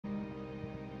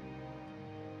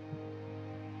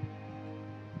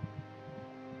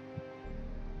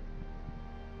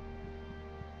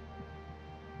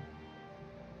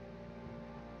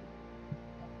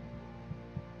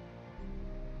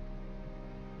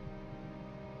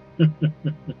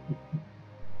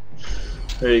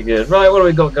Very good. Right, what have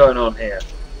we got going on here?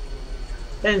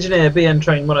 Engineer BN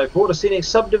Train 104 to Scenic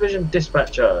Subdivision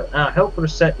Dispatcher. Our helper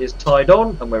set is tied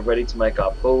on and we're ready to make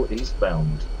our pull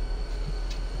eastbound.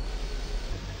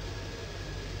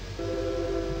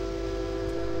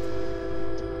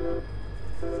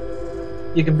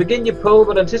 You can begin your pull,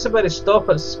 but anticipate a stop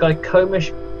at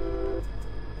Skykomish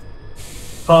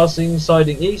passing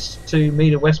siding east to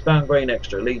meet a westbound grain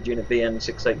extra, lead unit BN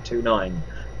 6829.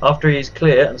 After he is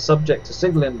clear and subject to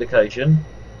signal indication,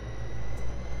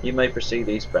 you may proceed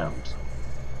eastbound.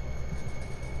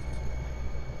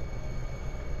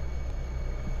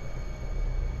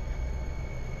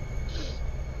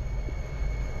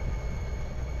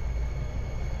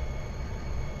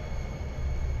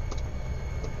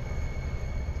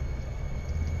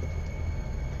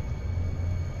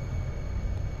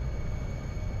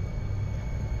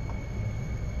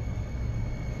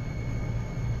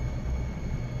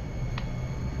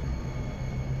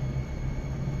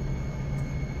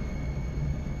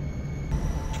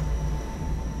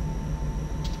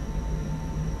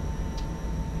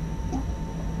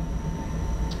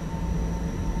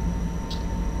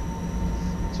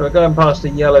 So we're going past the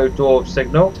yellow dwarf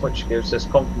signal, which gives us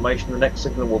confirmation the next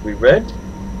signal will be red.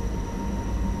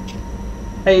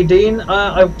 Hey Dean,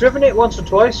 I've driven it once or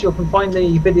twice. You can find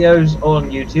the videos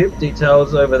on YouTube,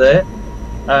 details over there.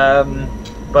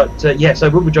 But yes, I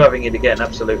will be driving it again,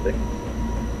 absolutely.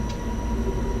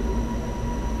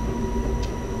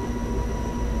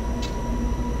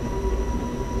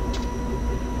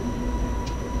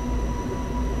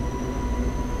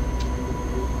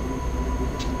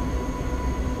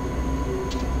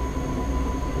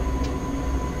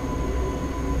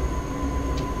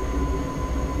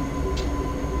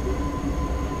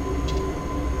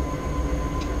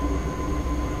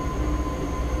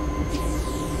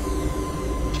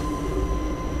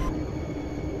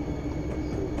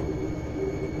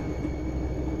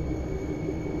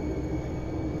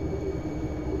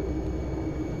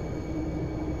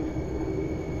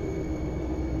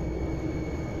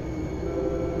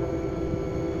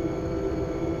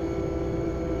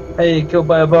 Hey, Killed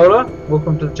by Ebola,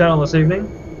 welcome to the channel this evening.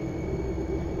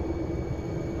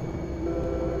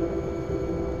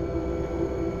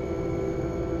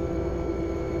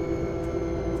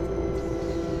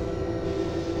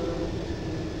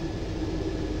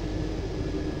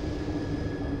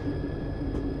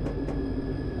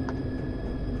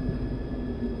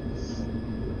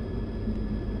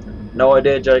 No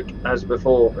idea, Jake, as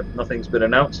before, if nothing's been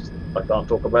announced, I can't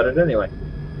talk about it anyway.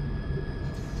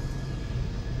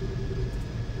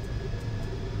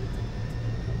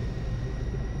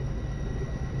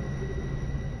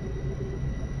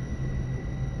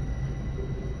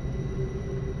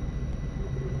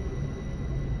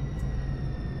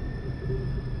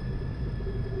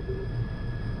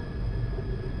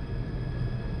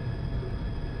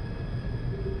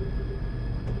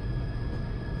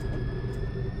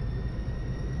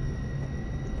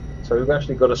 So we've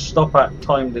actually got a stop at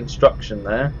timed instruction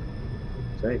there.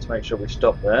 So we need to make sure we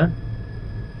stop there.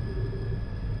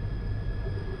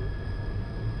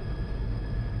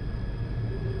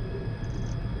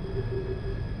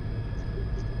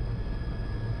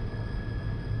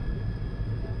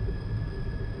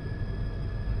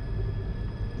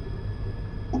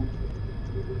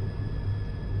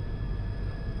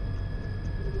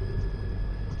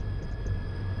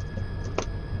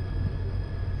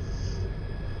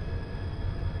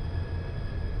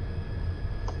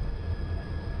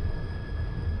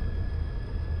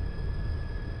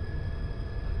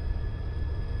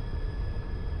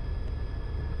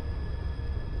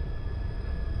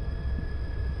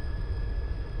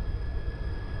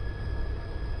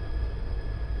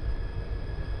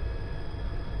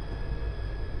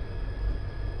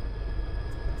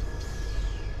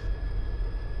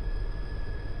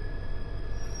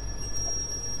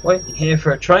 Waiting here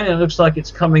for a train, it looks like it's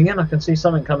coming in. I can see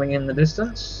something coming in the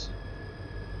distance.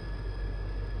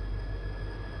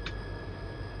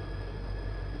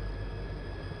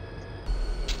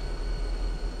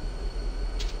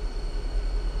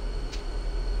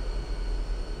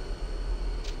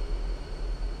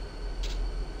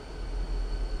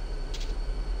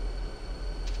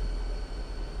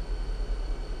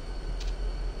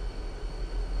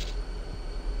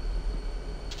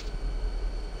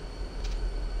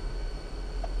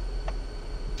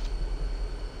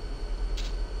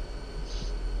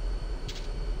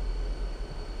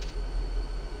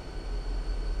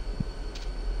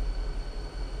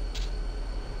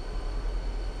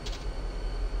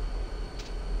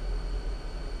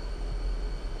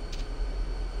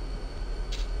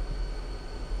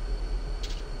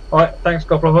 Alright, thanks,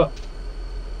 Coplover.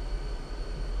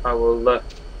 I will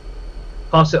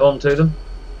pass it on to them.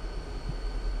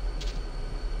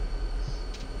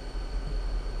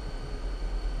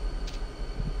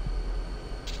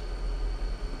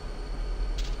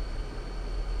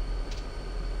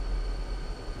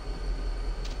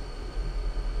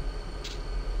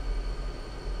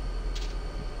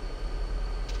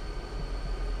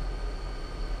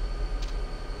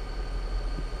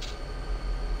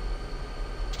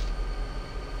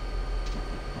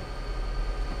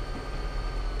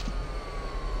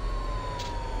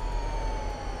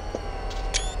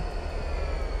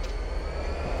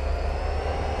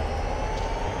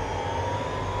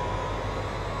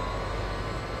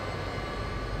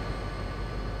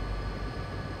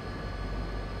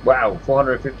 Wow,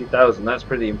 450,000. That's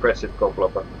pretty impressive,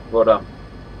 Coplover. Well done.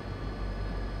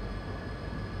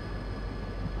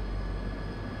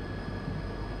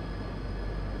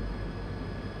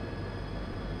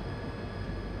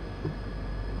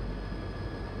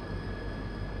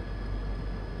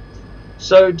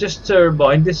 So, just to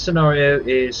remind, this scenario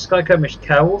is Skykomish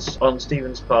Cowls on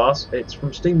Stevens Pass. It's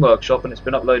from Steam Workshop and it's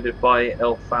been uploaded by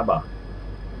Elphaba.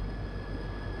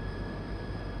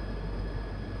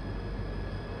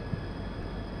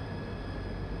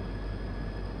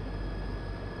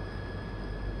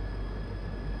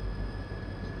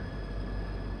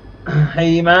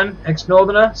 Hey man,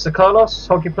 ex-Northerner, Sir Carlos,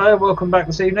 hockey player, welcome back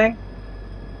this evening.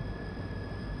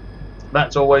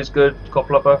 That's always good,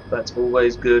 Coplover, that's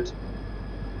always good.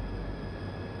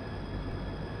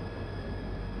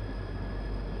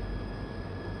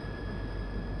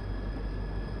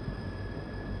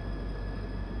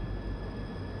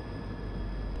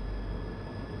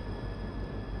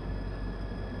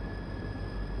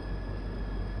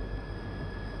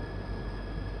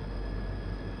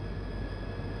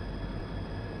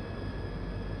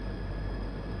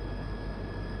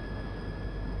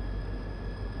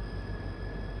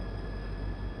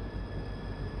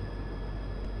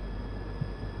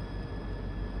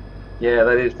 Yeah,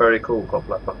 that is very cool,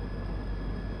 Coplover.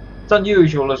 It's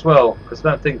unusual as well, because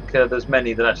I don't think there's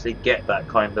many that actually get that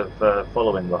kind of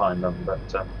following behind them.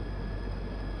 But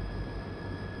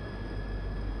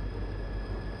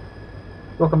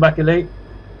welcome back, Elite.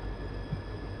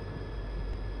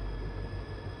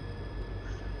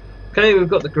 Okay, we've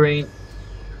got the green.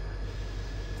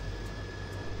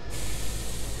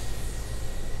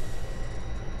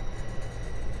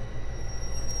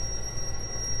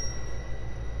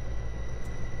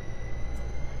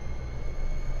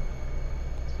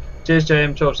 Cheers,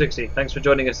 JM1260. Thanks for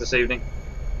joining us this evening.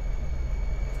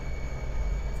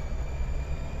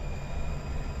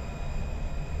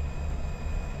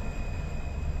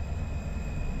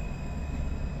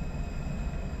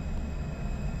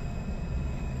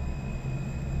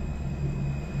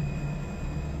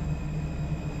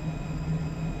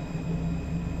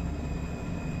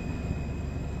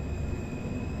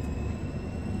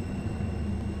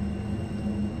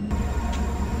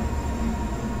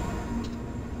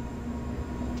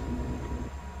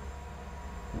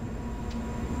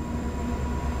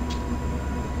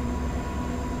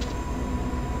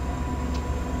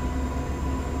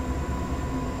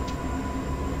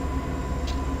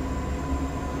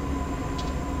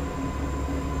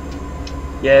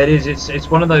 Yeah, it is. It's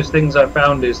one of those things I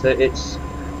found is that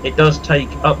it does take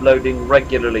uploading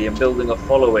regularly and building a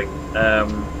following.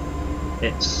 And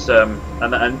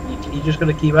you just got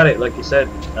to keep at it, like you said.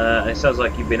 It sounds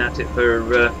like you've been at it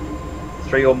for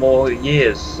 3 or more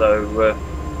years. So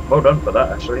well done for that,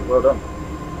 actually. Well done.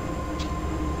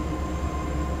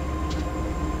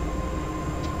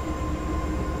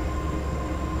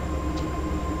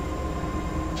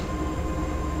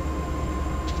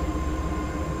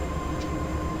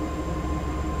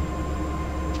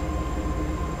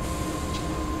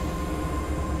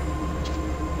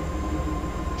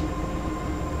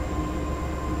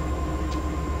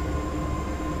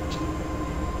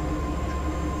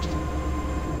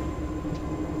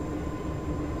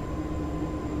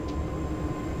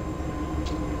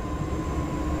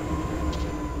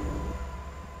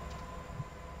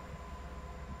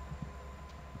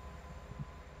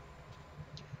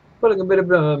 Got a bit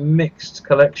of a mixed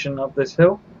collection up this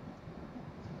hill.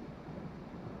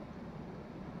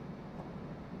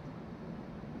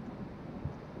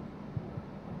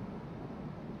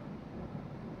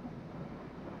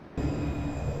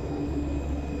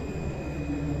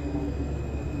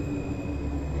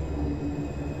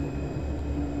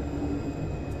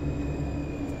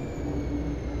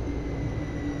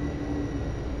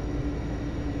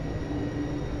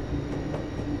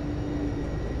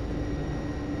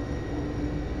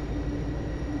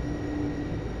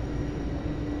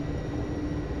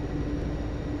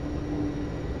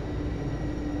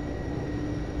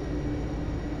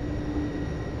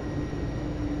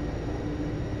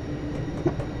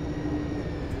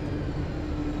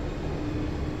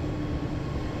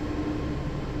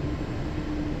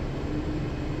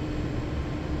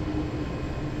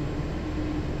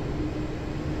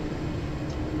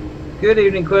 Good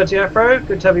evening, QWERTY Afro.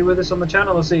 Good to have you with us on the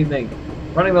channel this evening.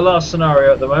 Running the last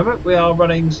scenario at the moment. We are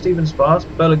running Stephen Sparks,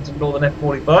 Burlington Northern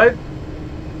F45.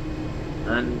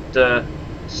 And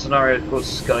scenario called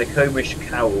Skykomish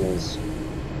Cowls.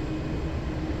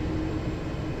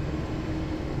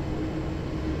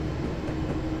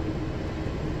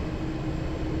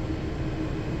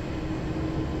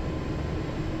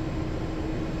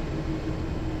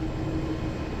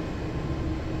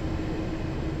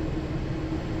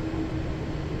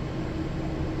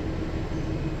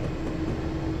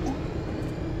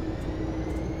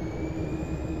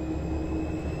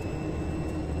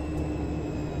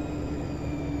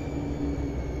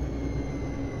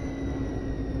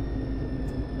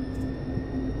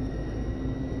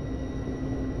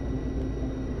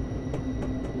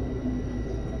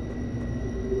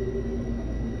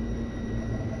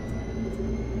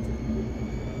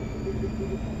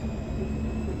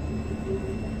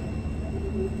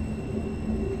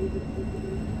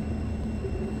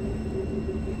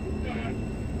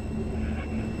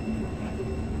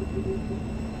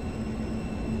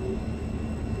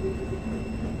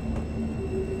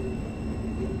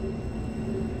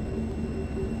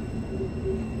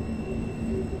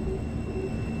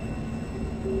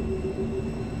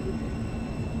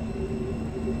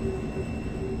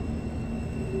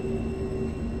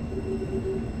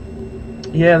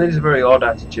 Yeah, these are very odd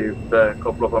attitude, a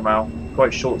couple of them out.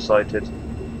 Quite short-sighted.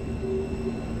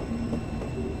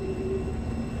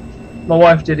 My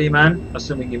wife did E-Man,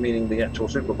 assuming you're meaning the actual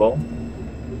Super Bowl.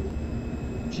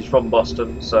 She's from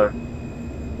Boston, so...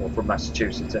 or from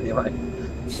Massachusetts anyway.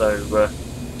 So,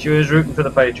 she was rooting for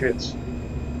the Patriots.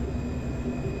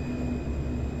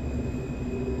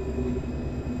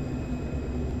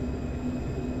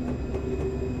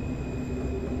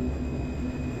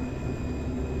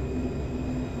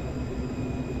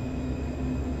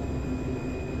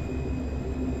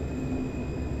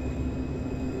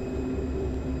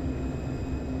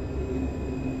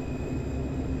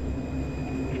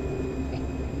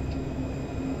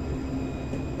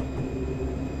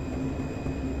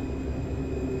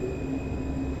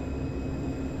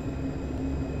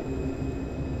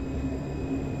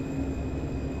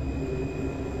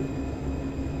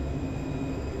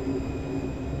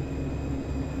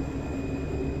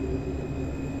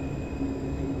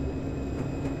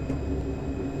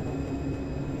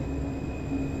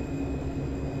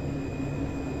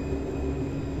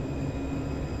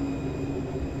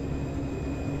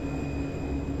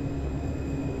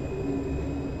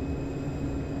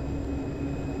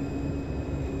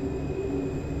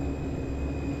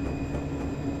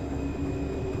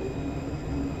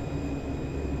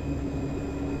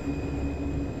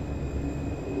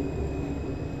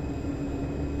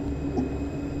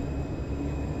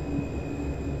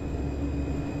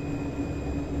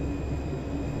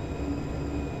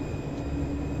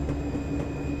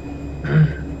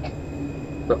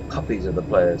 But puppies are the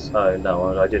players. Oh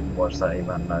no, I didn't watch that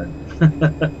E-Man,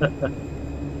 no.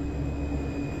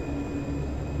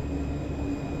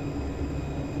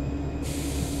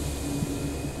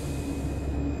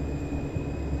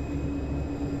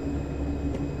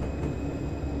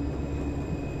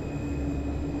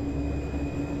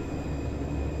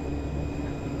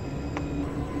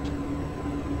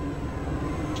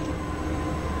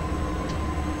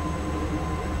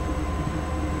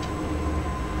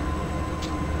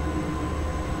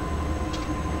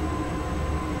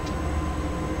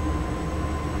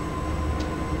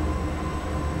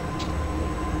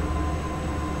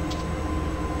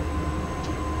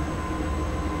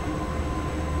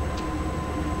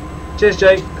 Cheers,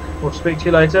 Jake. We'll speak to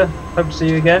you later. Hope to see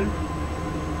you again.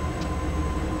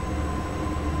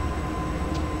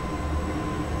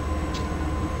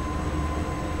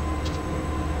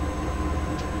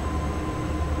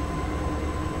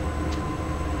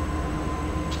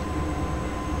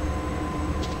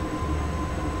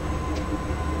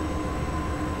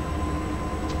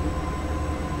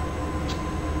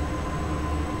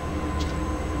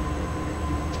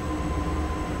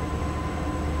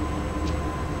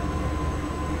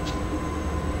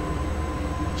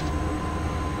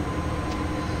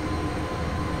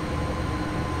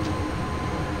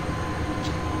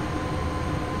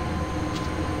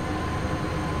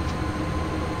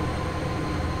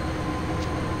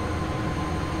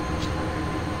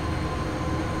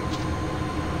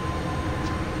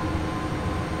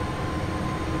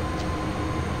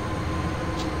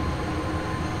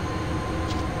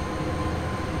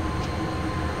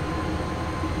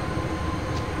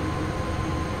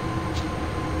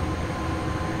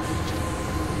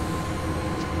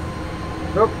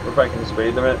 Nope, we're breaking the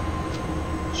speed limit.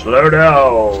 Slow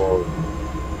down!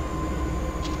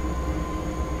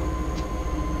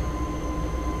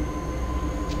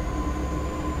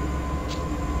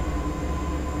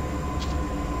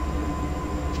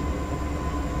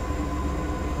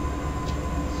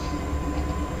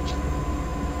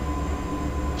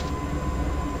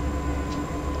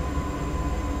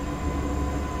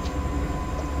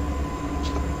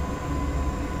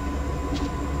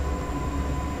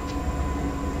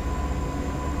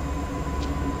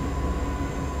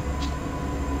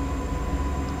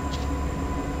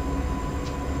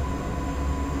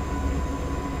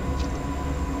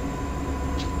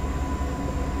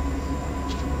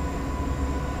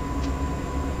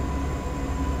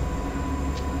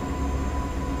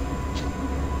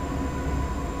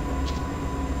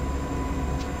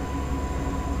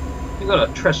 got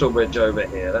a trestle bridge over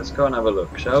here. Let's go and have a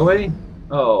look, shall we?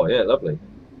 Oh, yeah, lovely.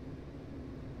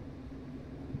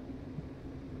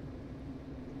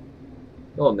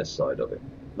 Go on this side of it.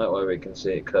 That way we can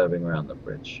see it curving around the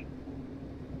bridge.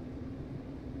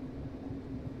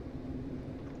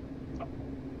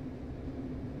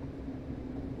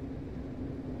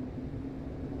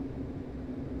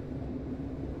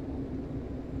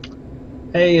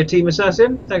 Hey, Team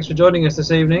Assassin. Thanks for joining us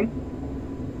this evening.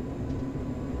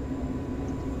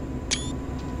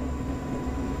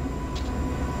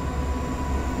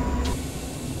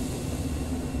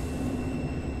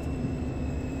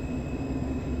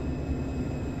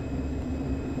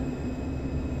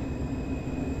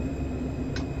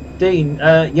 Dean,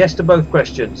 yes to both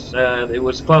questions. It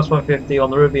was Class 150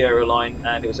 on the Riviera line,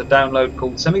 and it was a download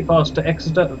called Semi-Fast to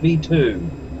Exeter V2.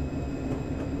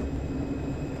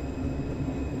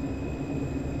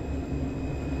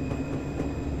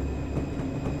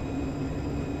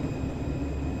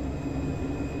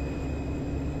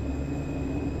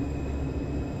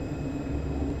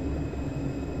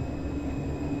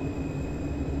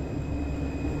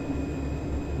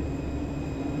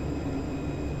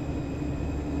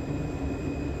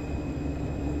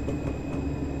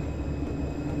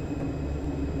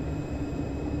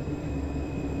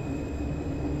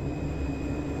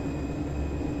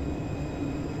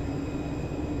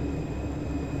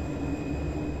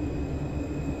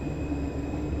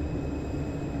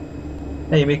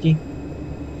 Hey Mickey.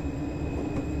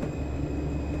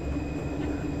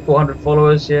 400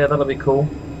 followers, yeah, that'll be cool.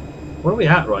 Where are we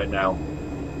at right now?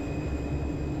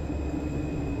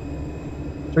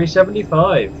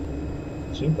 375.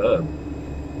 Superb.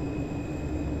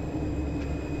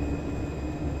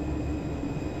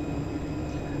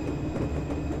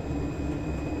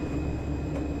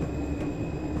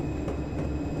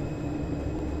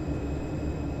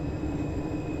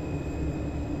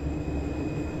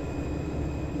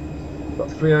 Got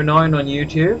 309 on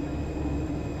YouTube.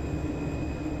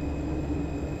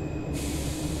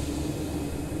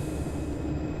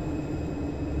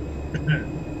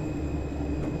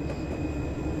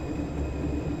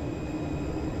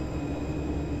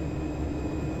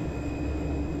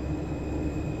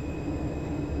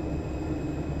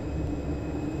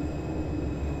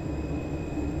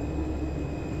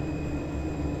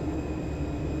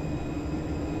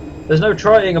 There's no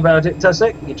trying about it,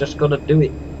 Tusek. You just got to do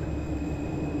it.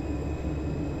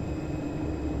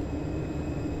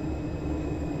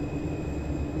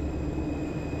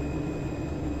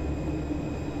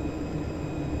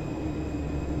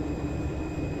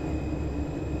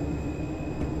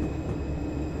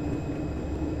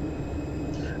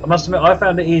 I must admit, I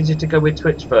found it easier to go with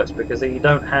Twitch first because then you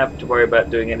don't have to worry about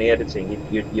doing any editing.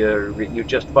 You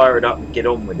just fire it up and get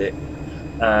on with it.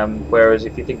 Whereas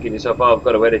if you're thinking to yourself, oh, I've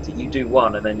got to edit it, you do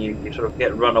one and then you sort of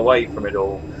get run away from it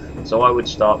all. So I would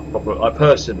start,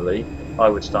 I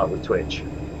would start with Twitch.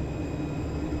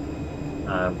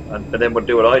 And then we'll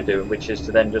do what I do, which is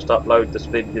to then just upload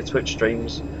the Twitch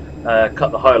streams,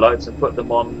 cut the highlights and put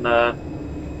them on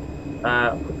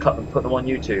put them on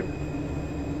YouTube.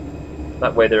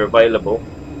 That way they're available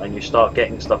and you start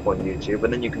getting stuff on YouTube,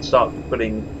 and then you can start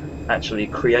putting actually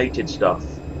created stuff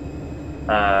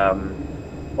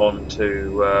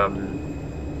onto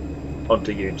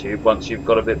YouTube once you've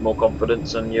got a bit more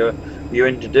confidence and you're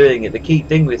into doing it. The key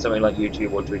thing with something like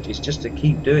YouTube or Twitch is just to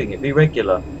keep doing it, be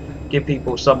regular, give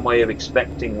people some way of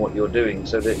expecting what you're doing,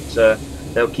 so that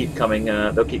they'll keep coming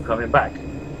back.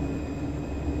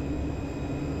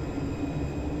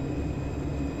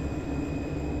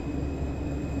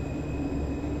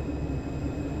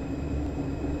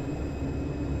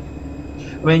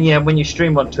 I mean, yeah, when you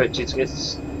stream on Twitch,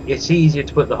 it's easier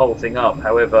to put the whole thing up.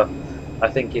 However, I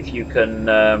think if you can,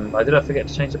 did I forget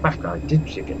to change the background? I did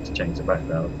forget to change the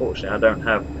background. Unfortunately, I don't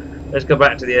have. Let's go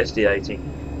back to the SD80.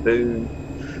 Boom.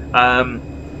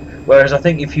 Whereas I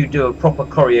think if you do a proper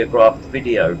choreographed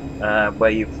video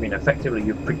where you've effectively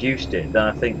you've produced it, then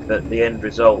I think that the end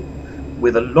result,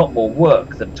 with a lot more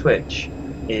work than Twitch,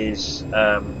 is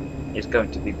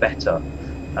going to be better.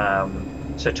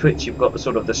 So Twitch, you've got the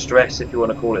sort of the stress, if you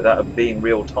want to call it that, of being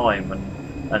real time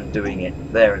and doing it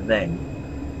there and then.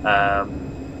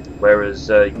 Whereas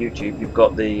YouTube, you've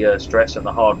got the stress and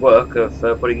the hard work of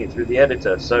putting it through the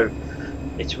editor. So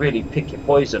it's really pick your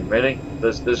poison, really.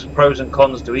 There's pros and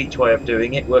cons to each way of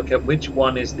doing it. Work out which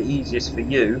one is the easiest for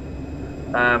you,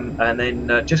 and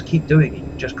then just keep doing it.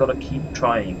 You've just got to keep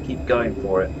trying, keep going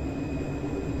for it.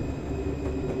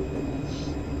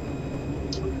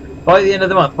 By the end of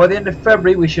the month, by the end of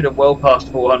February, we should have well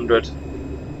past 400.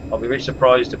 I'll be really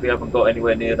surprised if we haven't got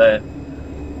anywhere near there.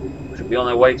 We should be on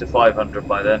our way to 500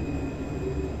 by then.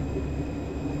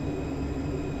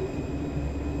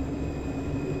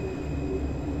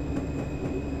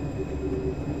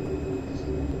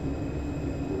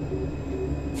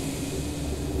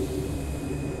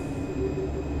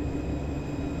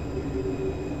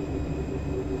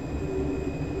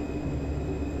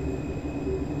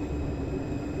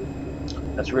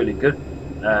 That's really good,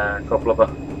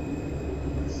 Elphaba.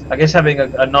 I guess having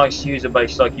a nice user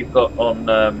base like you've got on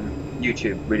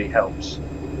YouTube really helps.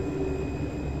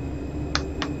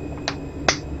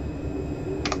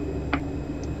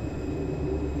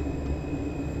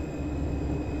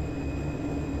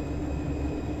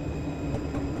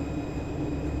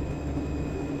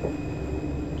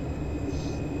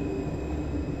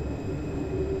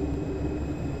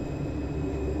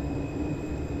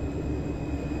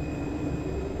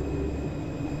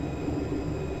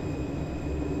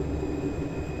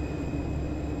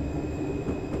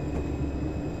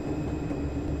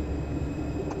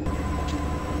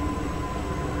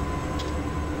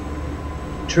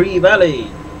 Tree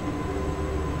Valley.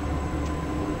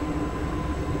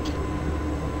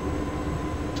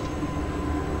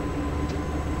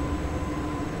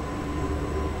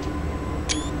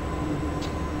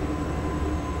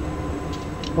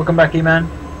 Welcome back, E-Man.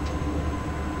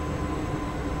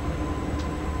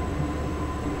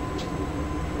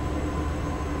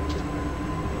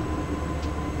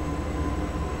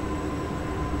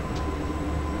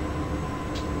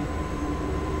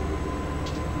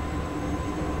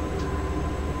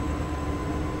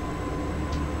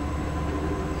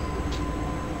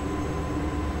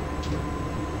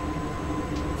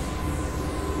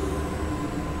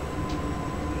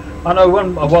 I know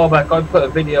a while back I put a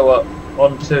video up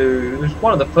onto, it was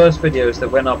one of the first videos that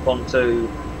went up onto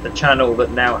the channel that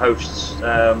now hosts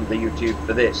the YouTube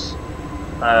for this.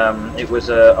 It was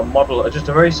a model, just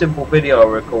a very simple video I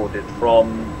recorded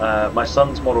from my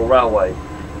son's model railway.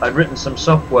 I'd written some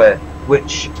software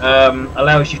which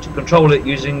allows you to control it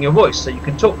using your voice, so you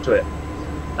can talk to it.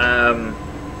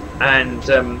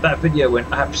 That video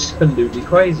went absolutely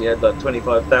crazy. I had like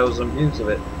 25,000 views of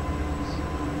it.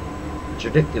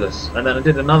 Ridiculous. And then I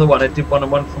did another one. I did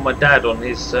one for my dad on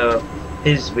his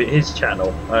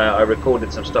channel. I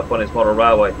recorded some stuff on his model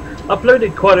railway.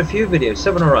 Uploaded quite a few videos,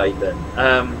 7 or 8 then,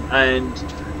 and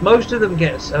most of them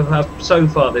so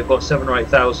far they've got 7 or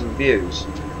 8,000 views.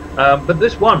 But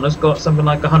this one has got something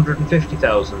like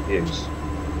 150,000 views,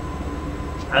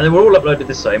 and they were all uploaded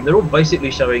the same. They're all basically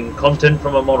showing content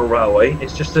from a model railway.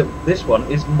 It's just that this one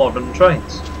is modern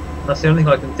trains. That's the only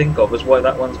thing I can think of as why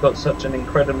that one's got such an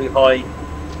incredibly high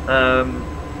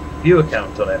viewer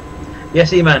count on it.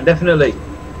 Yes, E-Man, definitely.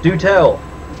 Do tell.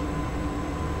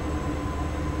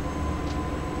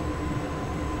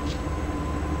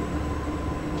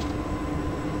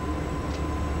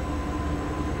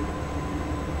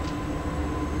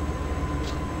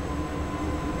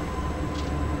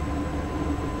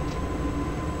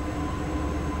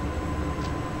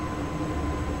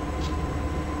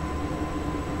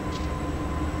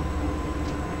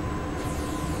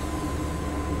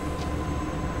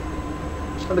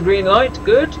 The green light,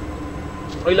 good.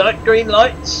 We like green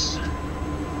lights.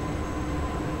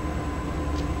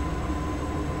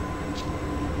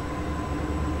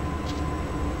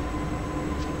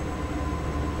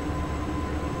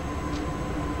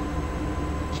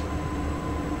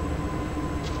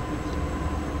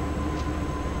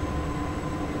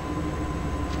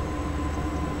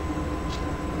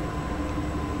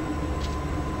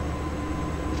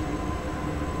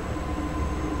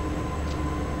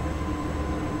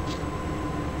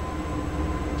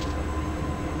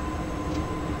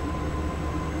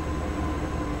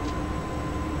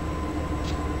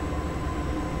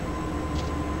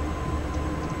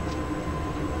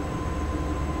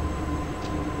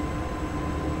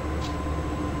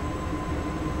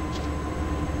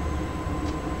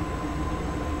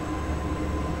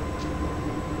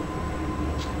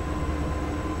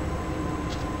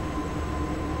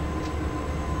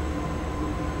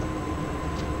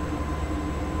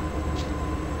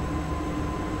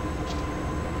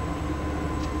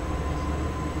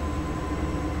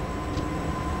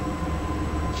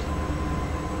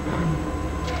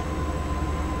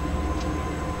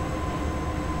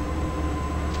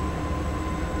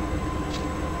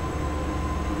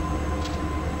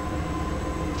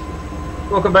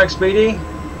 Welcome back, Speedy.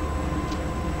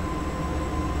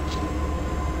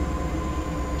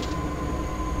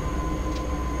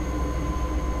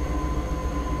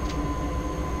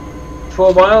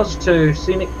 Four miles to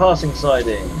scenic passing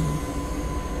siding.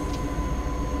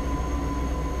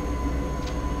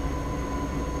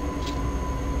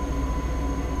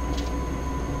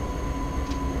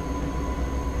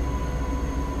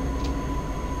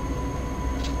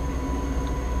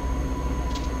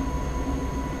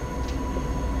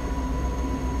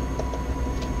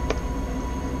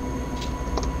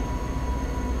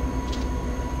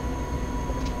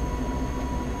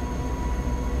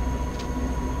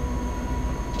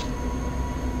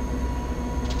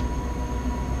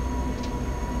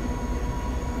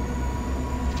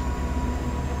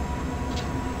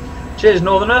 Cheers,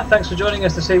 Northerner. Thanks for joining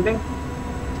us this evening.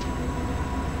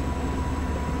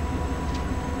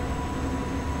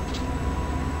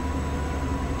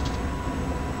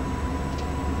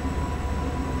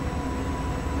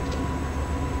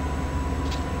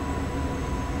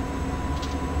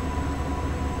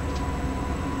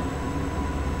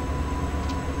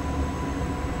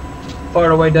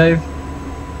 Fire away, Dave.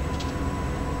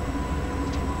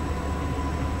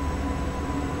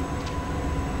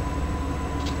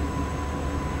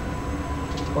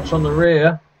 What's on the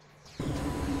rear?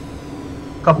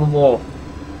 Couple more.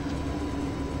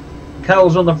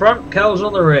 Cowls on the front, Cowls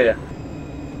on the rear.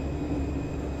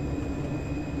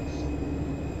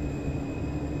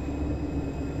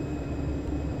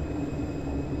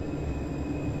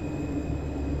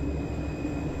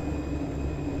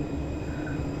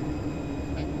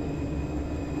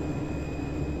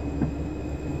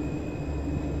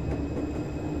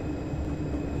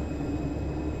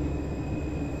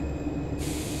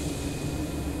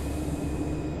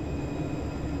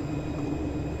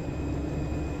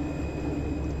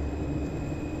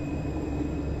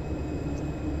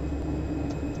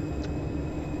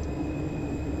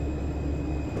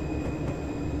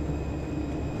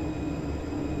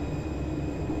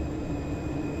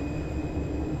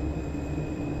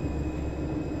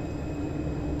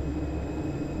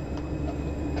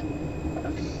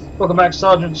 Welcome back,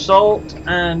 Sergeant Salt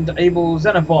and Abel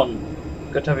Xenophon.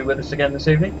 Good to have you with us again this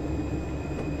evening.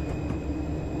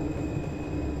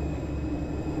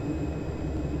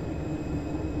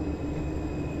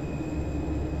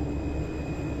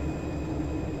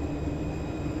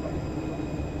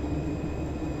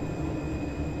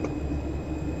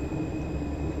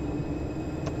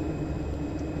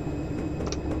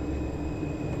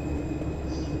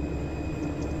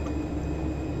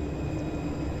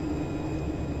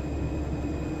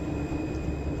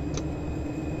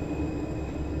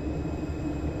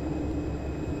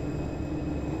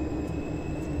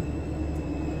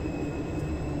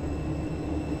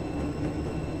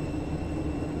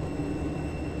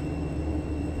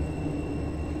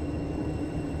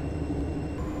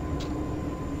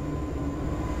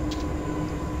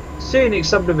 Scenic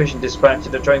Subdivision Dispatcher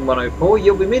to Train 104.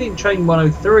 You'll be meeting Train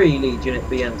 103, lead unit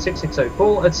BN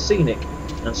 6604 at Scenic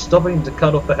and stopping to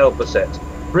cut off the helper set.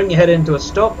 Bring your head into a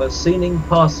stop at Scenic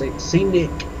Passing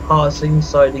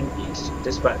Siding East.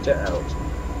 Dispatcher out.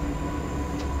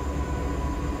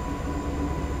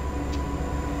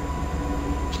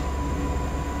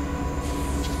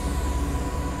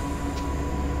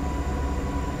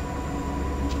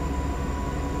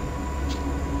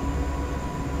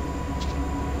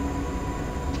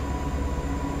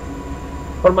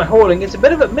 What am I hauling? It's a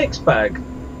bit of a mixed bag.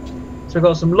 So we've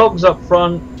got some logs up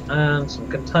front and some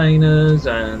containers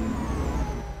and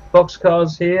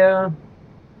boxcars here,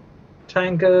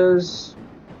 tankers,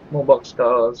 more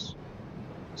boxcars,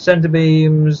 centre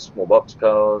beams, more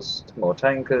boxcars, more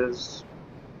tankers,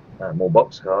 more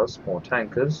boxcars, more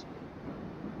tankers,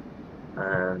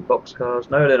 and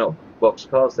boxcars. No, they're not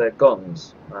boxcars, they're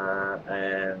guns.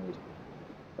 And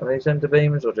are they centre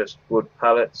beams or just wood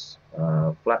pallets?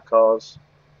 Flat cars.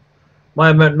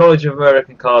 My knowledge of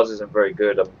American cars isn't very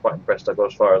good. I'm quite impressed I got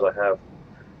as far as I have.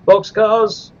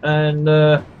 Boxcars and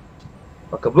a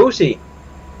caboose.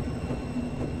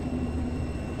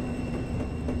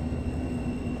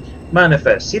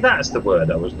 Manifest. See, that's the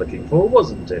word I was looking for,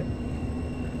 wasn't it?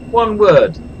 One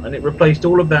word, and it replaced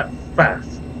all of that faff.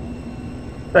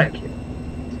 Thank you.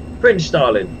 Prince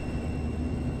Stalin.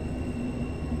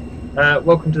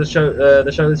 Welcome to the show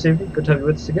this evening. Good to have you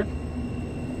with us again.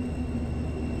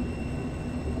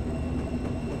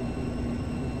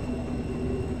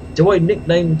 Do I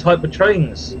nickname type of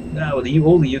trains? No,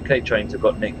 all the UK trains have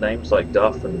got nicknames like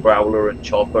Duff and Growler and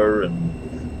Chopper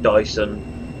and Dyson,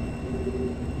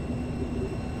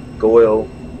 Goyle,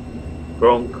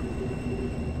 Gronk.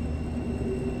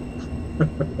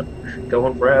 Go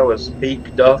on for hours.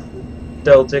 Peak, Duff,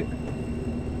 Deltic,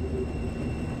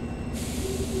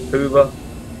 Hoover.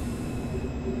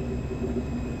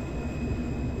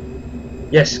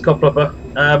 Yes, Coplopper.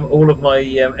 All of my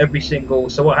every single.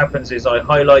 So what happens is I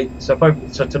highlight. So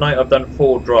tonight I've done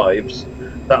 4 drives.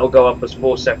 That'll go up as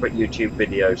 4 separate YouTube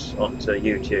videos onto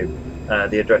YouTube.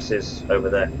 The address is over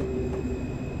there.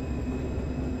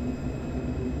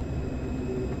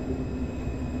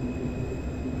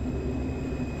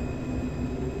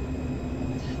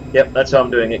 Yep, that's how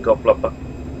I'm doing it, Coplopper.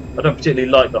 I don't particularly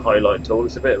like the highlight tool.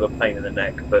 It's a bit of a pain in the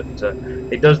neck, but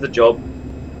it does the job.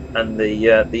 And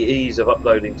the ease of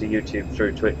uploading to YouTube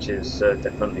through Twitch is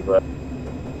definitely worth.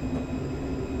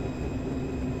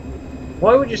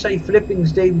 Why would you say flipping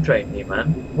steam train, man?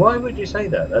 Why would you say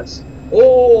that?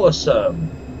 Awesome!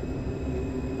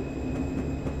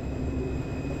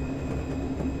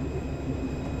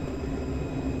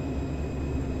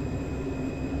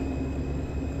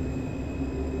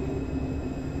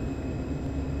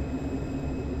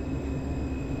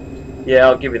 Yeah,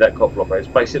 I'll give you that cop flopper. It's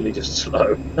basically just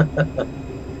slow.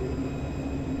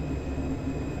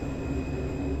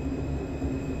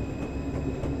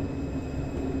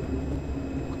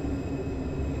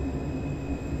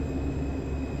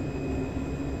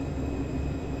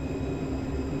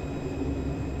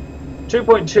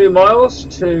 2.2 miles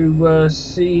to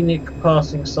scenic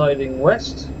passing siding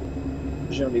west.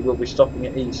 Presumably we'll be stopping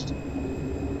at east.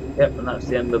 Yep, and that's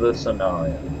the end of the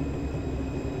scenario.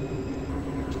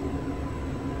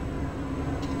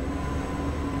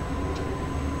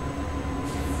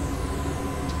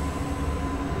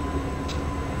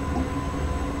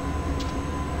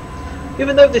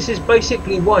 Even though this is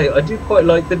basically white, I do quite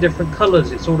like the different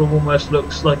colours. It sort of almost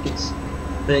looks like it's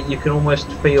that you can almost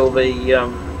feel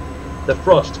the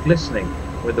frost glistening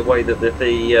with the way that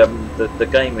the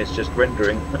game is just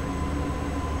rendering.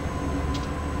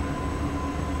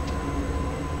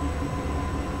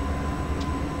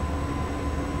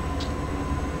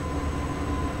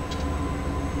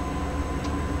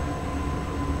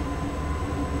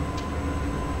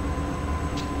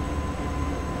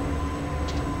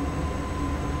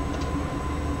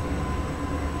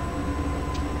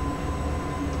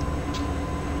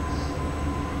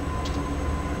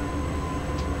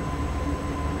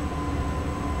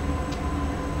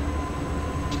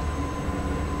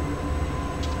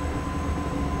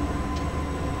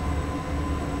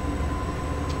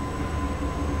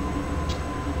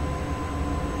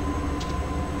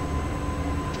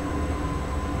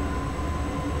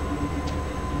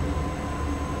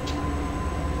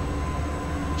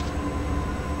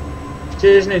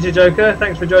 Cheers, Ninja Joker.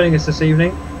 Thanks for joining us this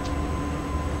evening.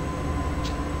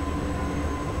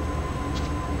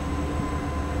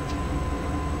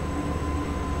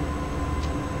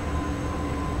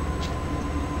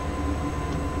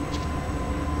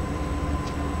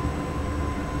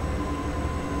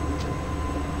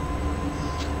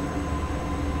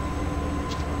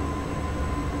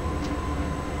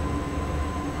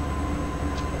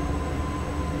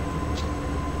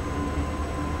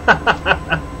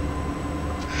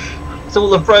 It's all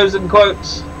the Frozen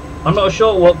quotes. I'm not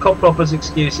sure what Coplopper's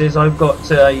excuse is. I've got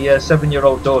a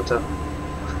 7-year-old daughter.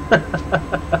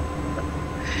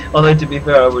 Although to be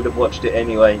fair, I would have watched it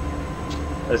anyway,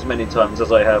 as many times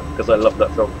as I have, because I love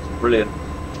that film. It's brilliant.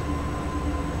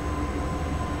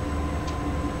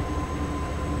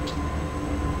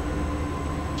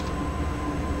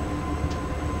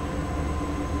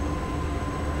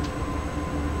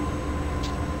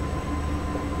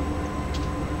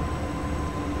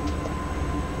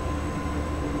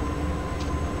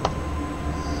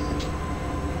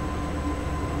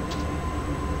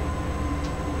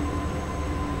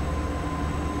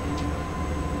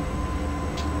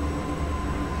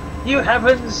 You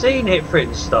haven't seen it,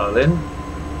 Prince Stalin?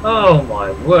 Oh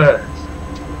my word.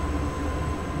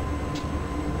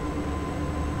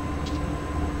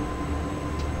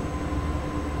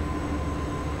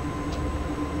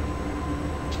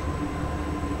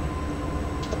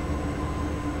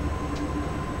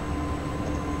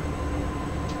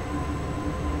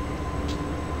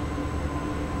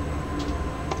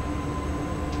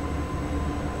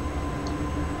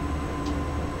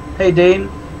 Hey Dean.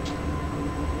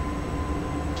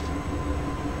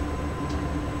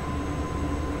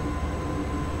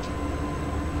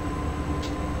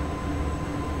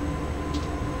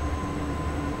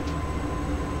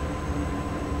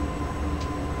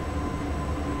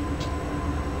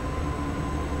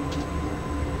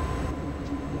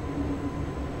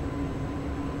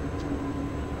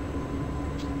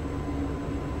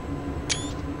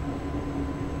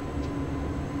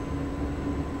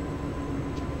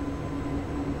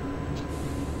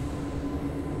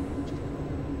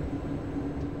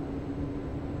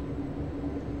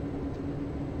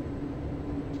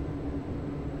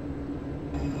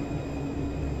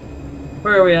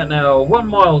 Where are we at now? 1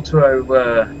 mile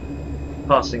to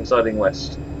passing siding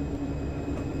west.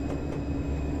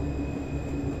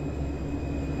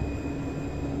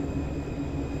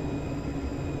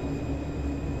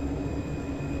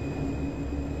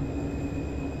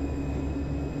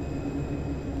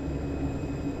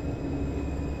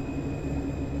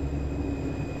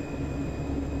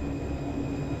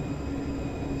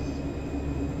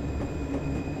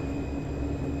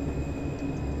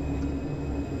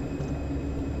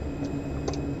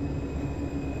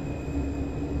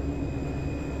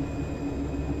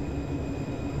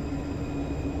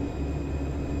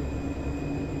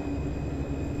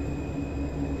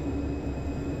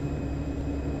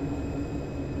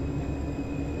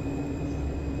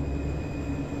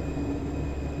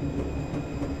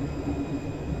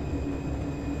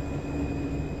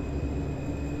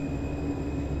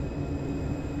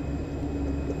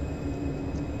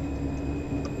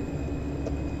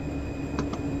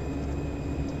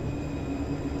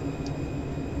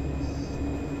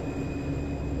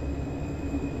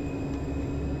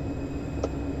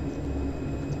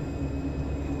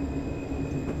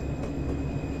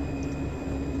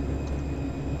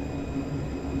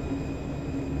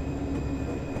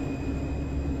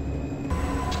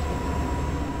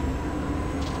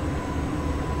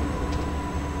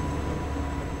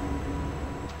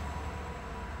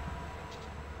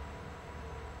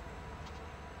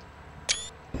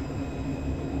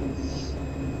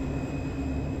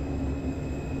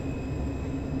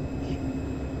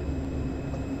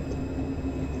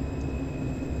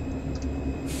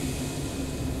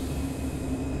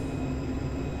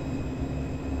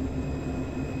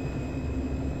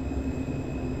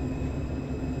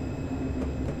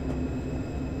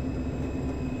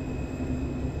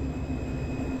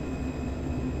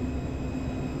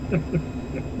 Should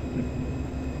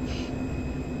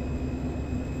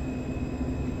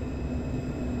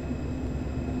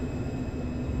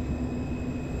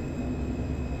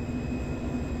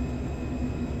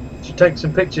take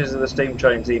some pictures of the steam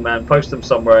trains, E-Man, post them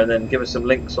somewhere, and then give us some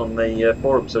links on the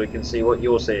forum so we can see what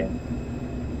you're seeing.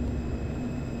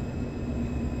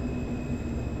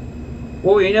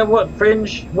 Well, you know what,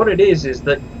 Fringe? What it is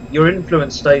that your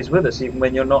influence stays with us even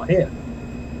when you're not here.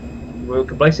 We're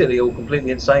basically all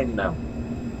completely insane now.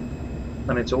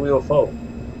 And it's all your fault.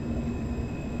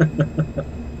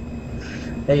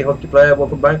 Hey, hockey player,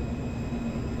 welcome back.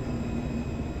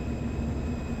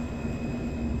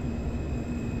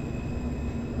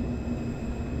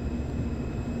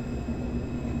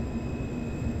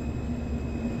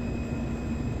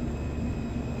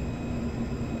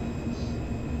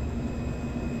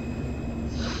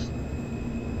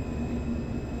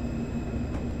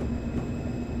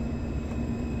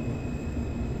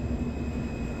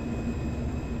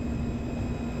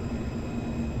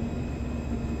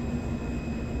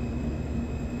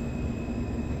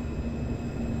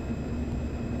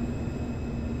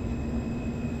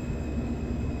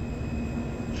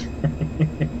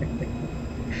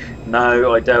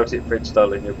 No, I doubt it, Fritz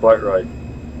Darling, you're quite right.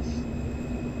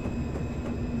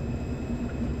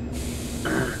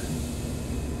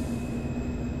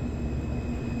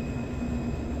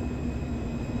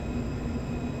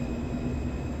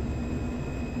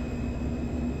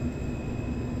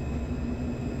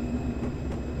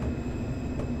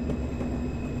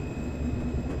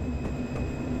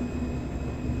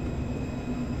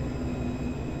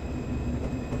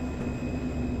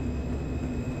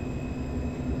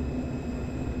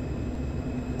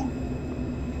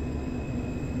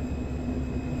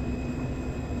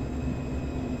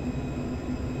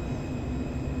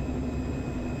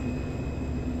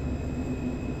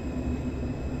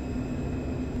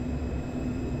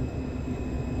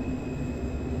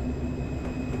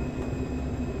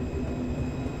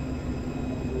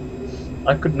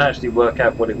 I couldn't actually work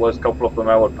out what it was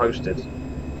Koplopamau had posted.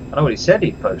 I know what he said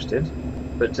he'd posted,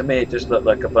 but to me it just looked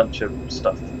like a bunch of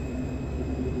stuff.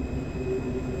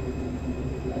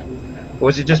 Or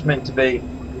was it just meant to be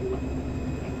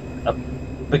a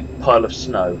big pile of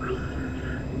snow?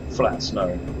 Flat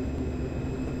snow.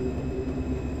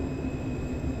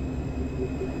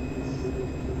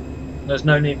 There's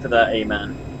no need for that,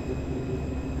 E-Man.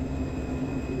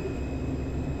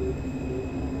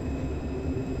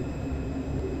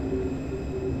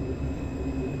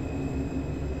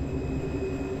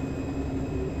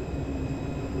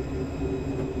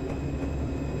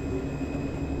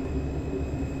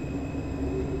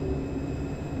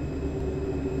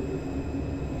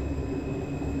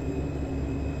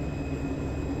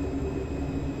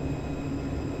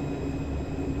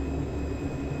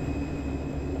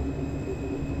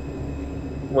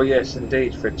 Well, yes,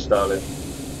 indeed, Fritz Darling.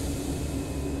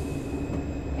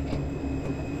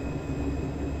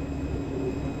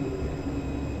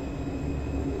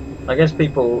 I guess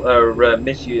people are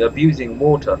abusing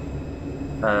water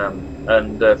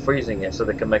and freezing it so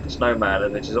they can make a snowman,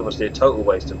 and which is obviously a total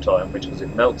waste of time, because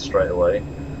it melts straight away.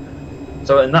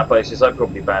 So, in that basis, I'd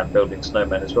probably ban building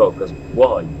snowmen as well, because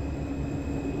why?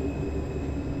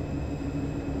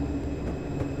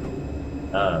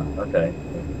 Ah, okay.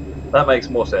 That makes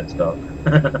more sense, Doc.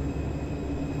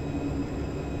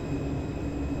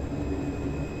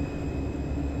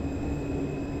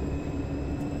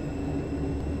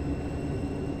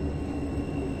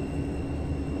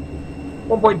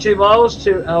 .2 miles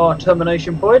to our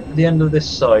termination point at the end of this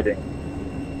siding.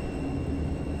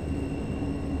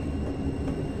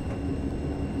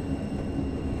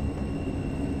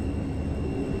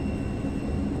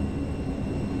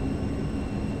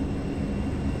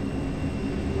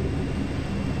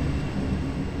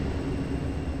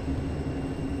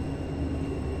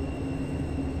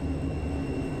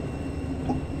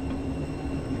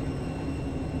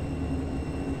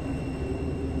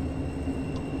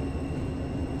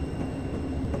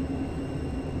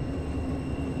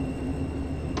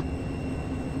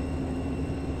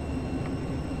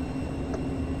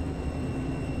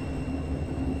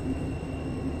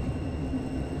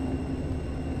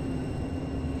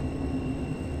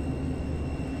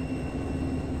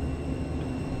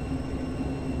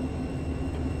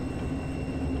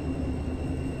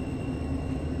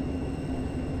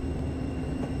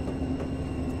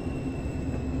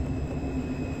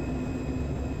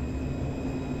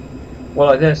 Well,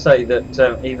 I dare say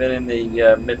that even in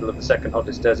the middle of the second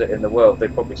hottest desert in the world, they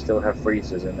probably still have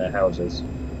freezers in their houses.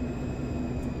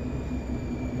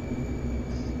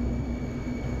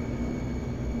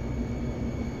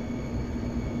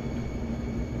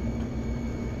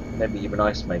 maybe even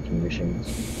ice making machines.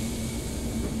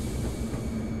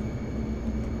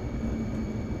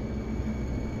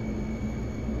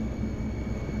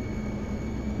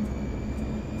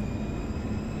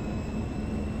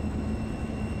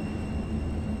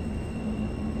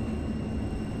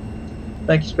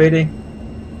 Thank you, Speedy.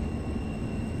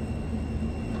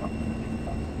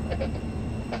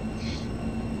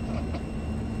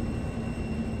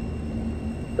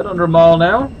 Bit under a mile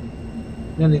now.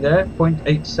 Nearly there,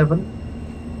 0.87.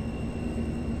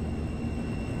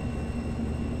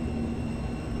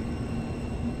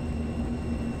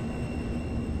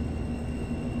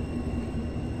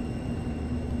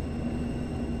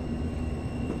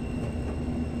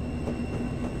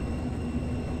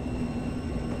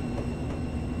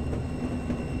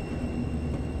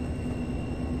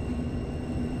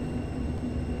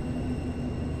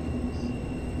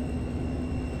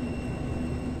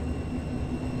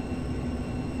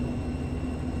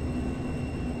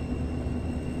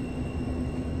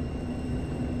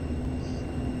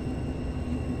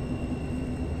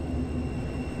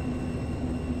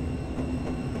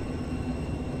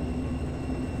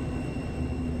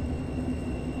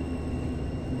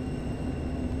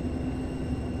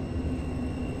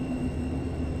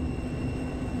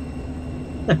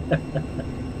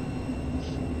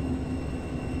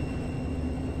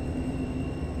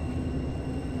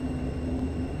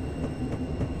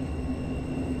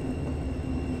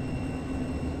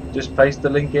 Just paste the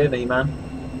link in, E-man.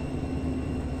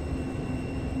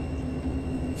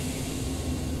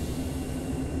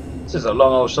 This is a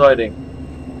long old siding.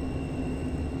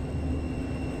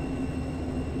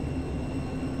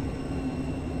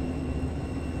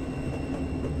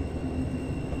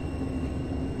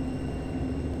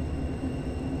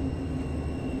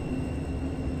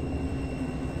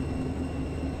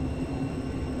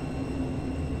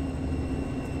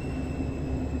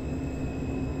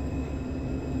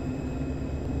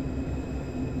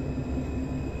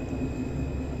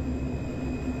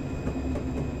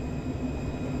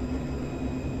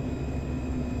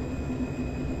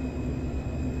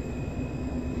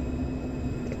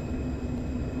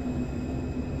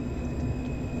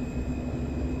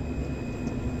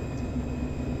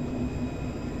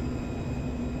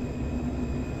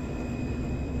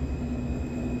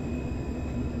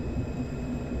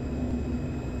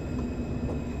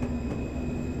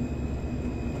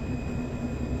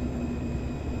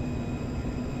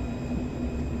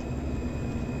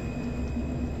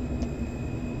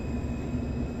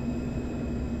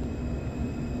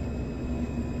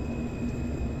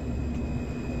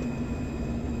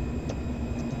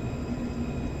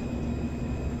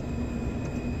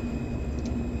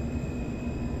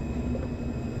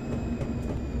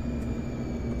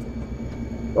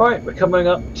 Right, we're coming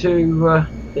up to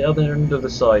the other end of the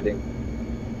siding.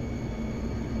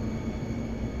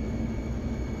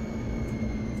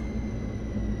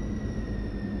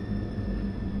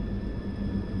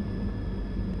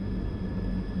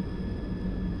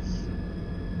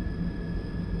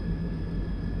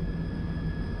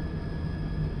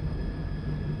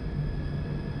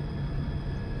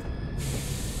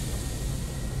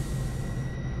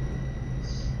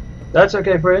 That's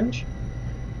okay, Fringe.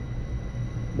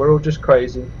 We're all just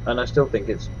crazy, and I still think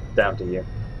it's down to you.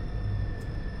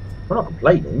 We're not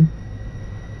complaining.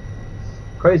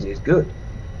 Crazy is good.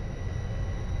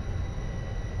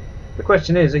 The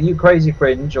question is, are you crazy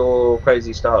Fringe or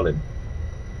crazy Starlin?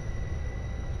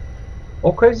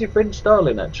 Or crazy Fringe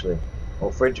Starlin, actually.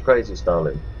 Or Fringe crazy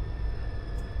Starlin.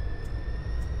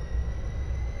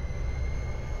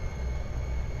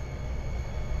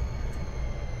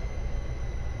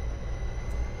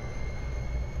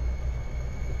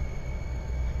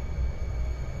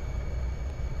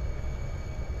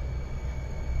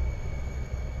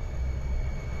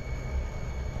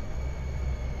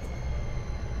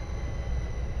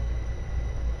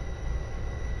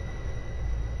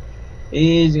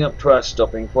 Easing up to our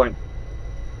stopping point.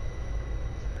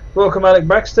 Welcome Alec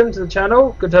Braxton to the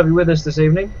channel. Good to have you with us this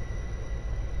evening.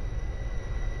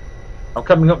 I'm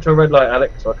coming up to a red light,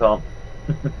 Alec, so I can't.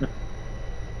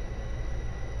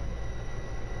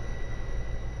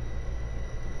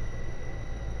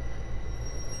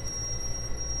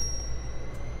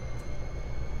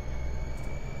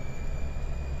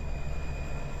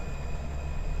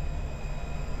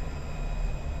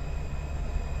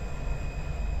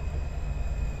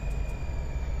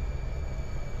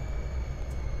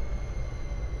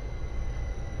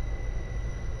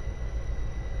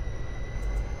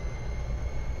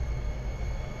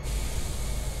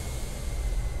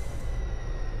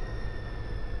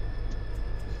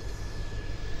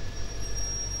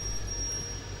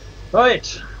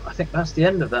 Right, I think that's the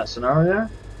end of that scenario.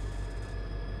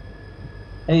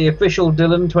 Hey, official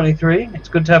Dylan23. It's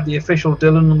good to have the official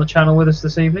Dylan on the channel with us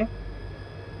this evening.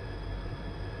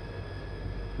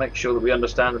 Make sure that we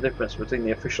understand the difference between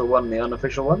the official one and the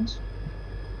unofficial ones.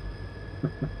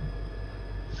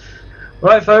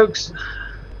 Right, folks.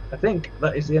 I think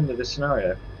that is the end of this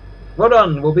scenario. Well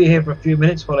done. We'll be here for a few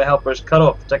minutes while the helpers cut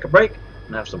off, take a break,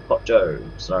 and have some Hot Joe.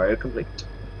 Scenario complete.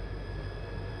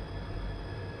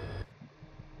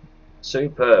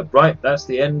 Superb. Right, that's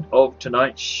the end of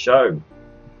tonight's show.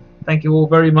 Thank you all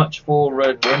very much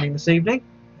for joining this evening.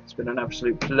 It's been an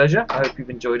absolute pleasure. I hope you've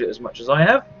enjoyed it as much as I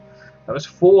have. That was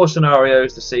 4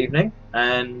 scenarios this evening,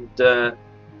 and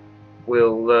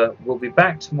we'll be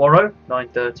back tomorrow,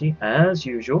 9:30 as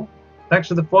usual. Thanks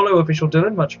for the follow, official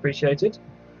Dylan, much appreciated.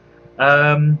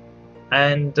 And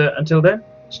until then,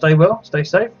 stay well, stay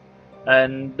safe,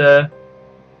 and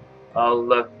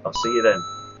I'll see you then.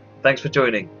 Thanks for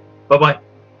joining. Bye bye.